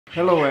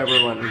Hello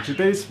everyone, in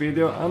today's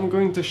video I'm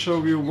going to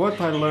show you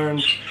what I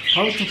learned,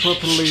 how to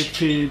properly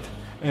feed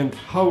and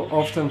how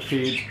often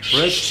feed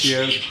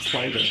red-eared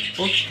spider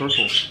or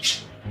turtle.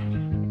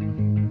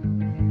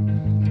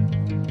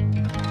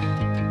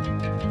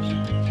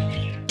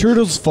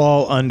 Turtles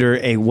fall under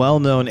a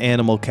well-known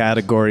animal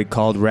category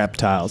called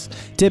reptiles.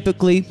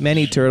 Typically,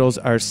 many turtles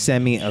are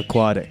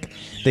semi-aquatic.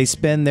 They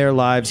spend their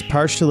lives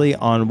partially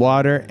on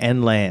water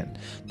and land.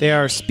 They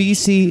are a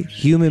species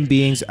human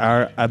beings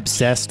are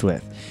obsessed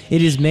with.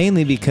 It is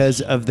mainly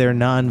because of their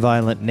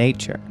non-violent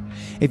nature.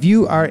 If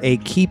you are a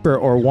keeper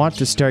or want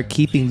to start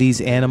keeping these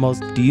animals,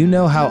 do you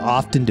know how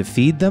often to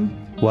feed them?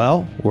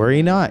 Well,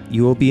 worry not,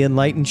 you will be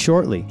enlightened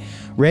shortly.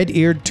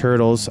 Red-eared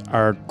turtles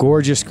are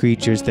gorgeous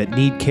creatures that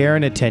need care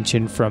and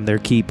attention from their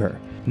keeper.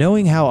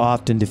 Knowing how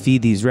often to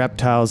feed these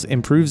reptiles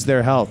improves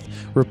their health.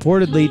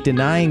 Reportedly,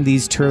 denying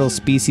these turtle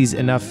species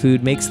enough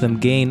food makes them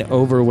gain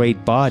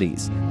overweight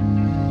bodies.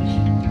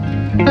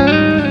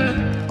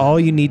 All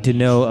you need to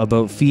know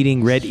about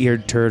feeding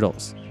red-eared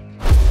turtles.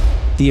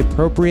 The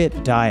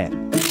appropriate diet.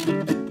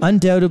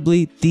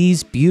 Undoubtedly,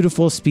 these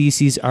beautiful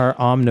species are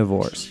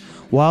omnivores.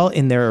 While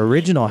in their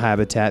original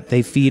habitat,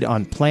 they feed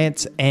on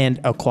plants and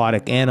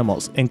aquatic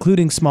animals,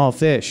 including small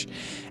fish.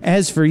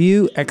 As for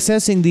you,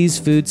 accessing these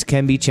foods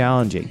can be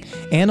challenging.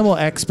 Animal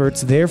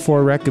experts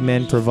therefore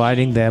recommend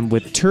providing them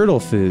with turtle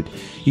food.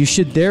 You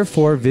should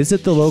therefore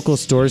visit the local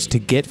stores to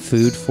get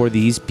food for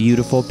these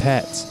beautiful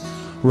pets.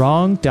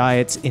 Wrong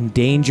diets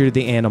endanger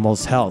the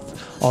animal's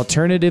health.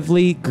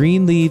 Alternatively,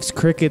 green leaves,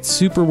 crickets,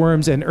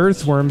 superworms, and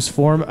earthworms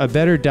form a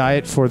better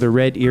diet for the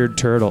red-eared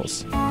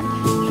turtles.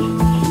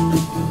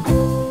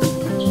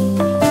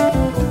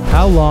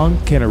 How long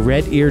can a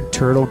red-eared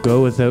turtle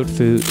go without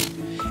food?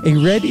 A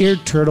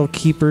red-eared turtle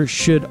keeper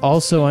should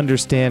also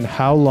understand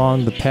how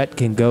long the pet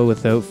can go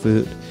without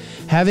food.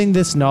 Having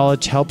this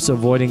knowledge helps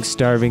avoiding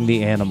starving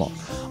the animal.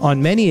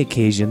 On many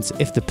occasions,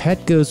 if the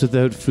pet goes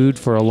without food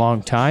for a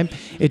long time,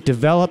 it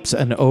develops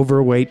an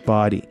overweight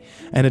body.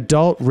 An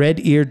adult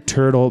red-eared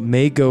turtle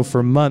may go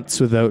for months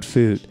without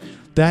food.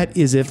 That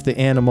is if the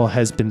animal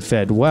has been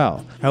fed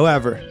well.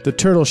 However, the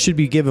turtle should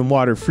be given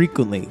water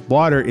frequently.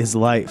 Water is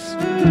life.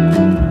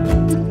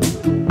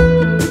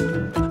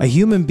 A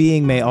human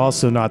being may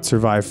also not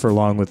survive for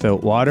long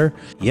without water.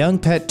 Young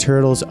pet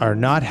turtles are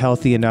not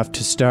healthy enough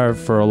to starve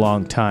for a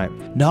long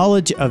time.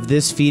 Knowledge of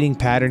this feeding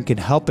pattern can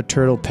help a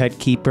turtle pet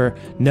keeper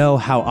know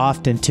how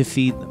often to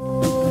feed them.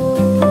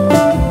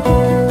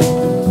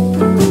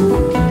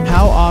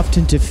 How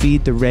often to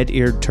feed the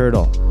red-eared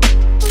turtle?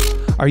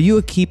 Are you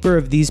a keeper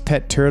of these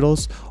pet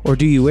turtles, or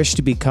do you wish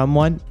to become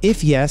one?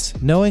 If yes,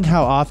 knowing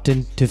how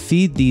often to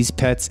feed these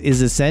pets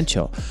is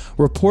essential.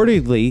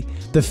 Reportedly,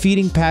 the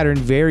feeding pattern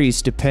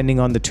varies depending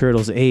on the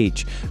turtle's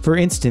age. For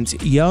instance,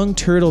 young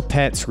turtle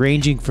pets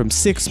ranging from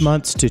 6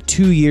 months to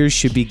 2 years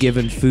should be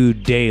given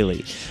food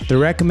daily. The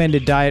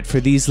recommended diet for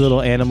these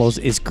little animals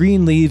is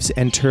green leaves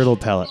and turtle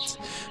pellets.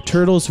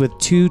 Turtles with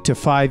 2 to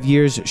 5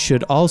 years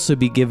should also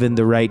be given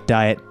the right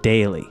diet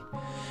daily.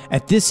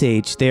 At this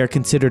age, they are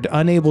considered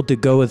unable to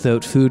go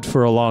without food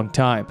for a long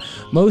time.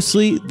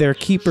 Mostly, their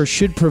keeper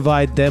should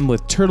provide them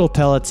with turtle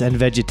pellets and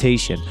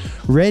vegetation.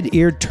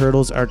 Red-eared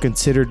turtles are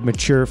considered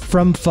mature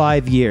from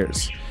 5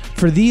 years.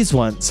 For these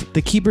ones,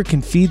 the keeper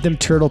can feed them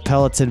turtle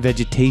pellets and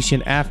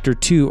vegetation after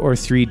 2 or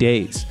 3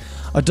 days.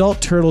 Adult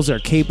turtles are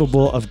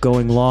capable of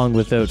going long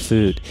without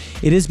food.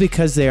 It is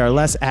because they are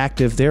less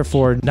active,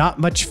 therefore not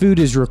much food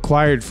is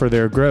required for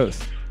their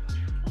growth.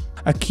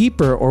 A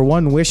keeper or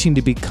one wishing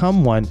to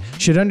become one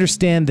should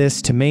understand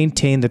this to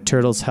maintain the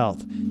turtle's health.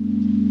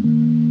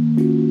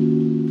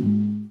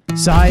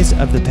 Size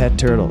of the pet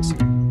turtles.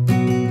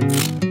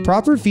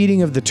 Proper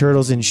feeding of the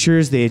turtles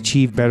ensures they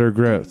achieve better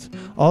growth.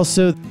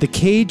 Also, the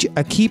cage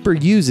a keeper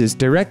uses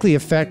directly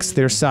affects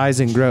their size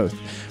and growth.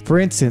 For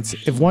instance,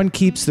 if one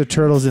keeps the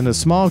turtles in a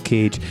small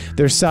cage,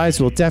 their size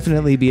will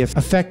definitely be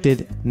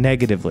affected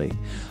negatively.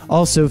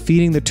 Also,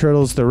 feeding the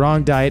turtles the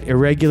wrong diet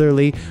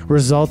irregularly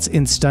results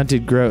in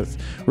stunted growth.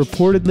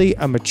 Reportedly,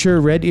 a mature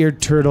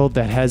red-eared turtle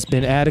that has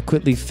been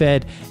adequately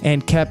fed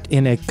and kept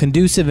in a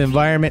conducive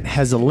environment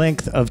has a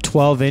length of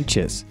 12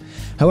 inches.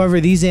 However,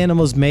 these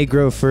animals may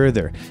grow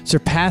further,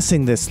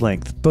 surpassing this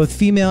length. Both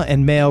female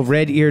and male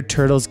red-eared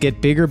turtles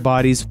get bigger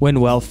bodies when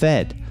well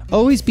fed.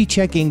 Always be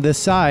checking the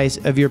size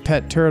of your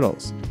pet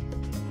turtles.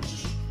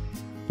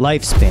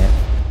 Lifespan.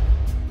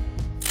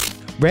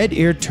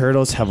 Red-eared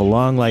turtles have a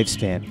long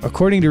lifespan.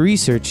 According to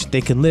research, they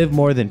can live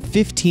more than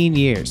 15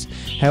 years.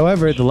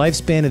 However, the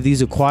lifespan of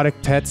these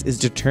aquatic pets is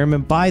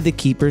determined by the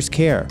keeper's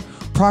care.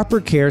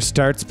 Proper care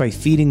starts by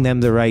feeding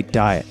them the right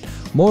diet.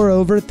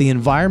 Moreover, the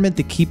environment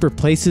the keeper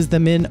places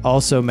them in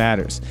also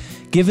matters.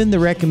 Given the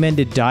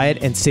recommended diet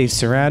and safe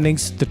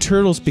surroundings, the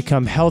turtles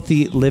become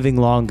healthy, living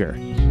longer.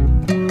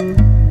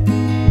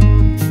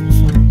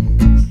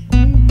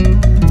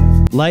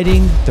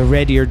 Lighting the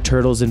red-eared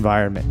turtle's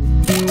environment.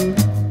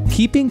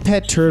 Keeping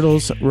pet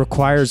turtles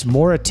requires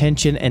more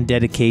attention and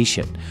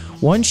dedication.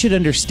 One should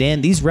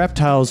understand these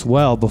reptiles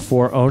well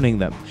before owning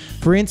them.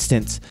 For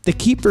instance, the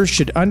keeper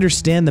should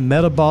understand the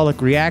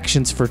metabolic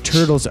reactions for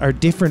turtles are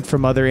different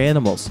from other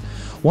animals.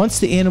 Once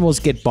the animals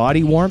get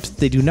body warmth,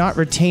 they do not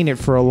retain it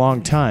for a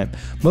long time.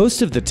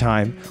 Most of the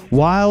time,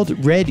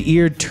 wild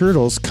red-eared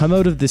turtles come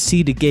out of the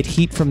sea to get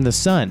heat from the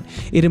sun.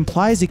 It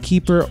implies a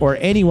keeper or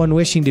anyone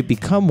wishing to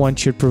become one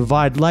should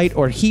provide light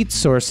or heat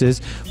sources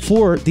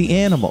for the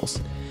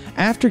animals.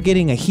 After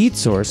getting a heat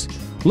source,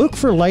 look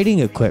for lighting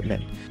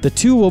equipment. The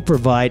two will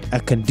provide a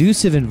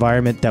conducive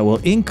environment that will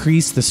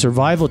increase the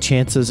survival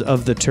chances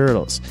of the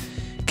turtles.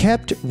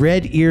 Kept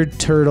red-eared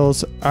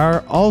turtles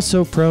are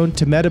also prone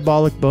to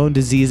metabolic bone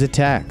disease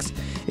attacks.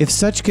 If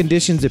such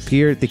conditions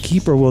appear, the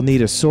keeper will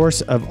need a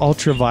source of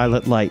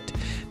ultraviolet light.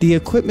 The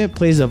equipment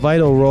plays a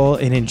vital role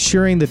in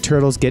ensuring the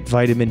turtles get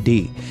vitamin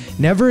D.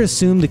 Never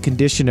assume the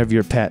condition of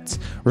your pets.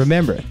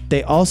 Remember,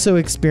 they also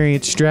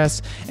experience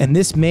stress, and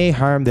this may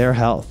harm their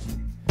health.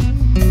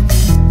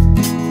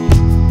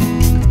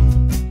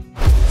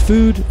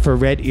 Food for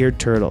red-eared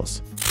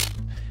turtles.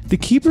 The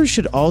keeper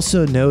should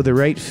also know the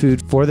right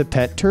food for the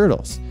pet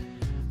turtles.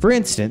 For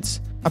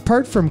instance,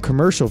 apart from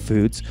commercial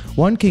foods,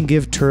 one can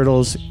give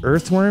turtles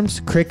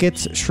earthworms,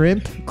 crickets,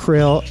 shrimp,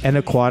 krill, and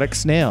aquatic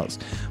snails.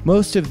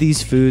 Most of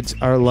these foods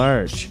are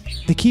large.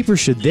 The keeper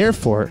should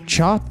therefore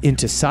chop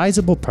into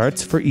sizable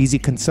parts for easy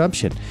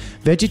consumption.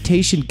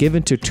 Vegetation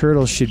given to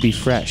turtles should be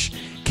fresh.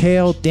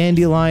 Kale,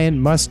 dandelion,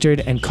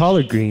 mustard, and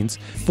collard greens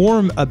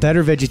form a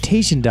better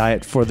vegetation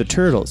diet for the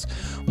turtles.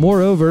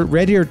 Moreover,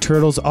 red-eared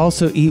turtles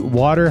also eat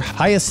water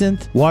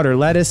hyacinth, water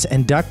lettuce,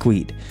 and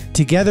duckweed.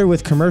 Together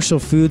with commercial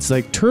foods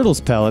like turtles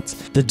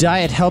pellets, the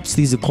diet helps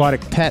these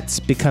aquatic pets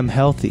become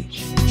healthy.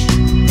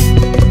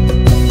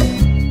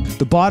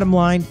 The bottom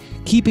line,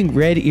 keeping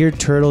red-eared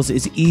turtles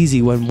is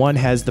easy when one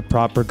has the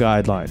proper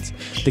guidelines.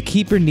 The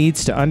keeper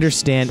needs to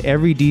understand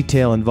every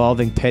detail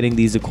involving petting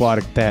these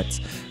aquatic pets.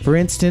 For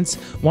instance,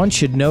 one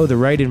should know the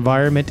right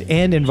environment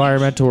and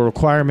environmental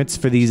requirements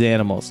for these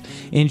animals.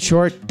 In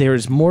short, there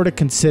is more to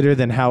consider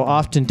than how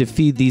often to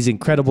feed these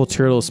incredible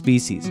turtle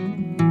species.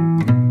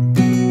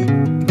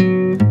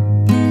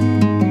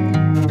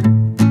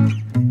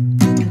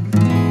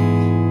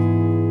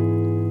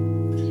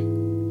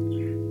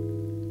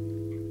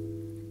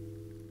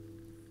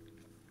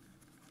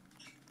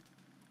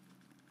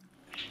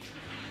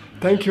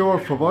 Thank you all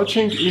for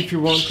watching. If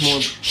you want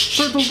more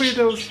turtle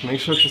videos,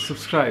 make sure to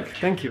subscribe.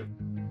 Thank you.